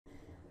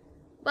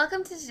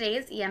Welcome to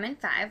today's EM in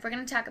 5. We're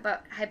going to talk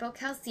about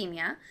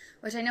hypocalcemia,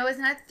 which I know is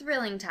not a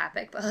thrilling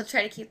topic, but I'll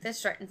try to keep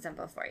this short and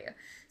simple for you.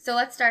 So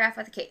let's start off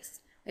with a case.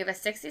 We have a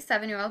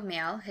 67-year-old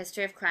male,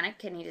 history of chronic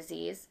kidney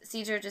disease,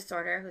 seizure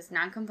disorder, who's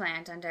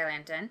non-compliant on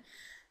Dilantin,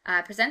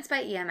 presents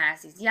by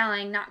EMS. He's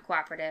yelling, not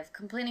cooperative,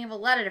 complaining of a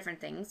lot of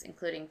different things,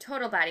 including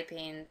total body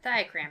pain,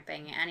 thigh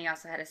cramping, and he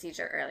also had a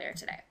seizure earlier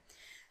today.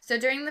 So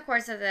during the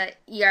course of the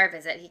ER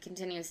visit, he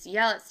continues to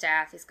yell at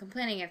staff, he's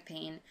complaining of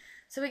pain.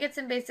 So we get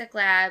some basic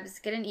labs,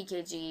 get an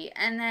EKG,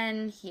 and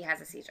then he has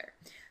a seizure.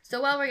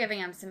 So while we're giving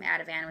him some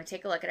Ativan, we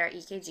take a look at our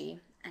EKG,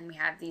 and we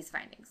have these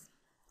findings.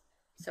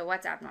 So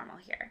what's abnormal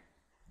here?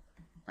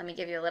 Let me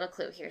give you a little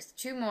clue. Here's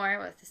two more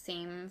with the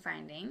same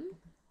finding.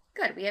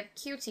 Good, we have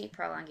QT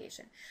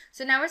prolongation.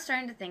 So now we're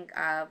starting to think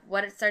of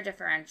what is our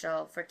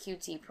differential for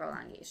QT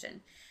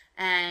prolongation.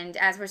 And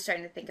as we're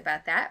starting to think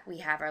about that, we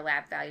have our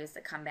lab values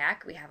that come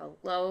back. We have a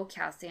low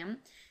calcium.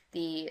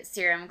 The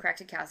serum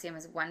corrected calcium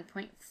is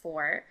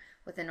 1.4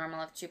 with a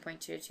normal of 2.2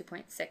 to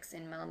 2.6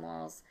 in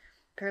millimoles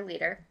per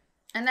liter.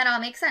 And that all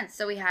makes sense.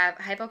 So we have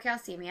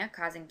hypocalcemia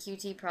causing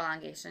QT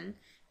prolongation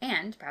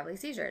and probably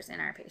seizures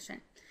in our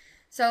patient.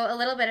 So a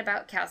little bit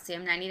about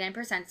calcium.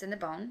 99% is in the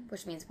bone,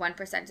 which means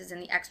 1% is in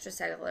the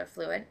extracellular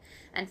fluid,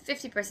 and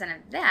 50%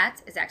 of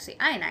that is actually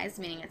ionized,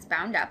 meaning it's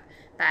bound up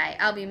by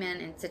albumin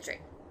and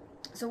citrate.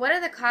 So what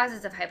are the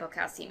causes of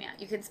hypocalcemia?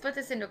 You can split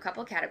this into a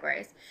couple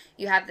categories.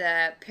 You have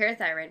the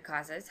parathyroid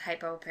causes,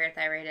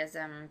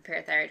 hypoparathyroidism,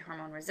 parathyroid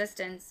hormone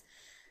resistance.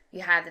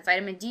 You have the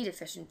vitamin D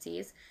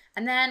deficiencies.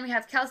 And then we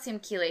have calcium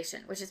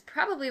chelation, which is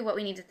probably what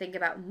we need to think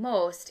about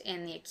most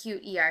in the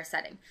acute ER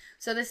setting.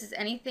 So this is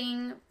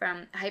anything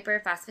from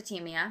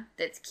hyperphosphatemia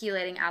that's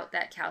chelating out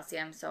that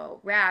calcium,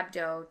 so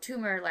rhabdo,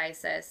 tumor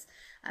lysis,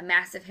 a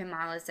massive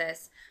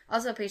hemolysis.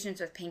 Also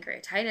patients with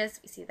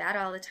pancreatitis, we see that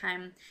all the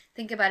time.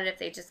 Think about it if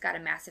they just got a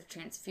massive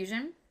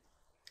transfusion.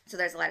 So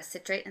there's a lot of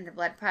citrate in the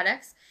blood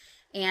products.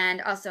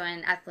 And also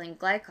in ethylene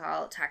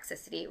glycol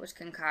toxicity, which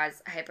can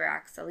cause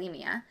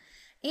hyperoxalemia.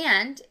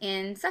 And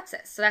in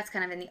sepsis. So that's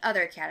kind of in the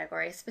other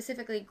category,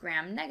 specifically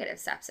gram-negative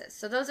sepsis.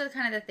 So those are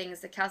kind of the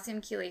things, the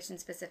calcium chelation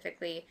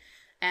specifically,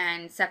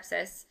 and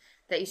sepsis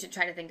that you should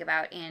try to think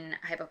about in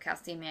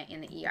hypocalcemia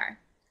in the ER.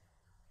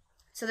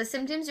 So the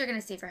symptoms you're going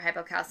to see for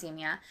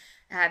hypocalcemia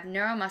have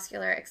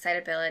neuromuscular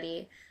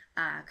excitability,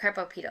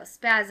 carpopedal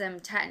spasm,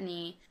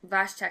 tetany,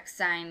 Vashtek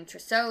sign,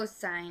 Trousseau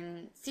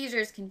sign,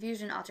 seizures,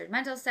 confusion, altered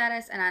mental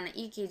status, and on the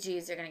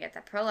EKGs, you're going to get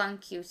the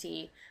prolonged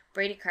QT,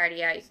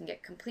 bradycardia, you can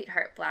get complete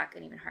heart block,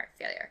 and even heart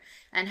failure.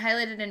 And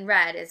highlighted in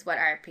red is what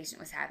our patient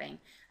was having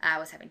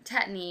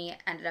tetany,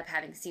 ended up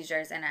having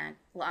seizures, and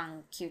a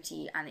long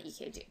QT on the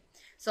EKG.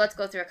 So let's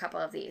go through a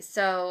couple of these.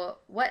 So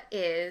what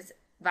is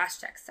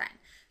Vashtek sign?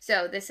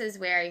 So this is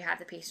where you have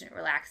the patient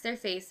relax their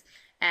face,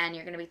 and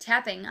you're going to be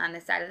tapping on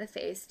the side of the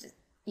face.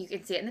 You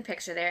can see it in the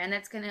picture there, and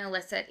that's going to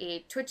elicit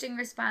a twitching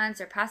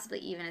response or possibly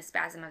even a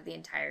spasm of the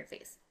entire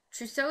face.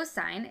 Trousseau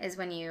sign is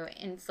when you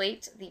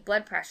inflate the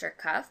blood pressure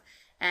cuff,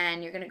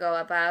 and you're going to go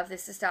above the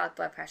systolic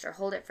blood pressure,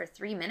 hold it for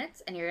 3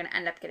 minutes, and you're going to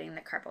end up getting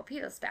the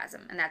carpopedal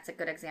spasm. And that's a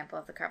good example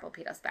of the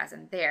carpopedal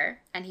spasm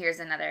there. And here's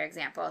another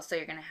example. So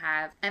you're going to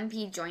have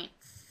MP joint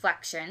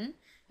flexion,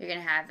 you're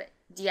going to have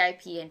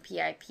DIP and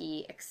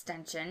PIP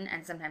extension,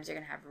 and sometimes you're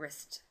going to have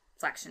wrist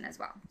flexion as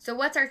well. So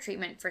what's our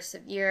treatment for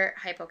severe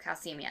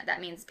hypocalcemia?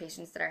 That means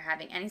patients that are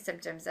having any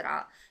symptoms at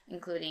all,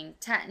 including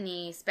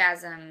tetany,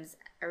 spasms,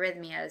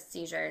 arrhythmias,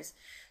 seizures.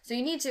 So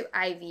you need to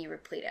IV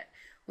replete it.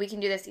 We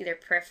can do this either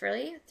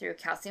peripherally through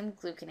calcium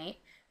gluconate.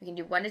 We can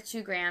do 1 to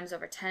 2 grams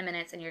over 10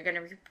 minutes, and you're going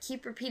to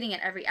keep repeating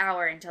it every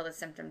hour until the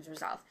symptoms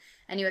resolve.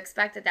 And you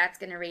expect that that's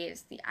going to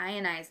raise the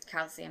ionized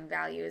calcium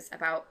values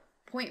about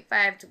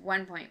 0.5 to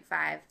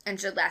 1.5 and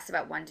should last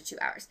about 1 to 2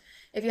 hours.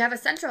 If you have a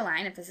central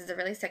line, if this is a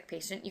really sick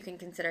patient, you can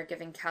consider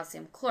giving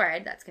calcium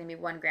chloride. That's going to be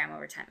 1 gram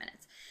over 10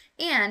 minutes.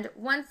 And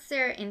once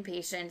they're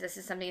inpatient, this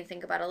is something to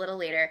think about a little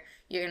later,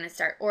 you're going to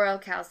start oral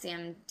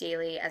calcium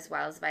daily as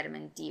well as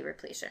vitamin D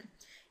repletion.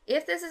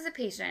 If this is a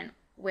patient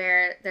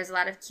where there's a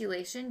lot of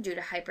chelation due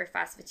to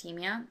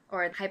hyperphosphatemia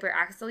or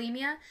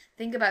hyperoxalemia,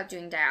 think about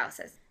doing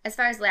dialysis. As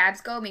far as labs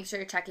go, make sure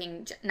you're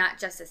checking not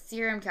just a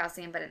serum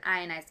calcium, but an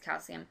ionized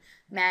calcium,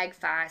 mag,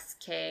 phos,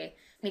 K.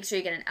 Make sure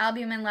you get an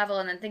albumin level,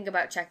 and then think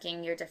about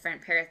checking your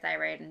different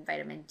parathyroid and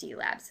vitamin D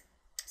labs.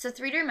 So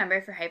 3 to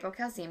remember for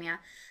hypocalcemia,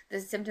 the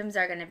symptoms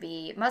are going to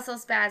be muscle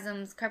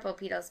spasms,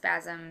 carpopedal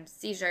spasms,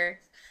 seizure.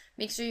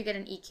 Make sure you get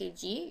an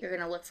EKG. You're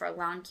going to look for a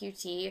long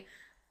QT,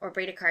 or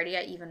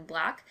bradycardia, even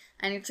block,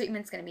 and your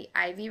treatment's going to be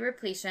IV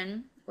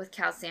repletion with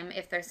calcium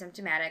if they're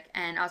symptomatic,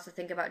 and also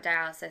think about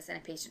dialysis in a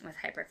patient with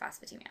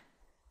hyperphosphatemia.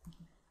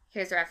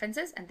 Here's the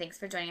references, and thanks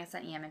for joining us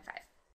on EM in 5.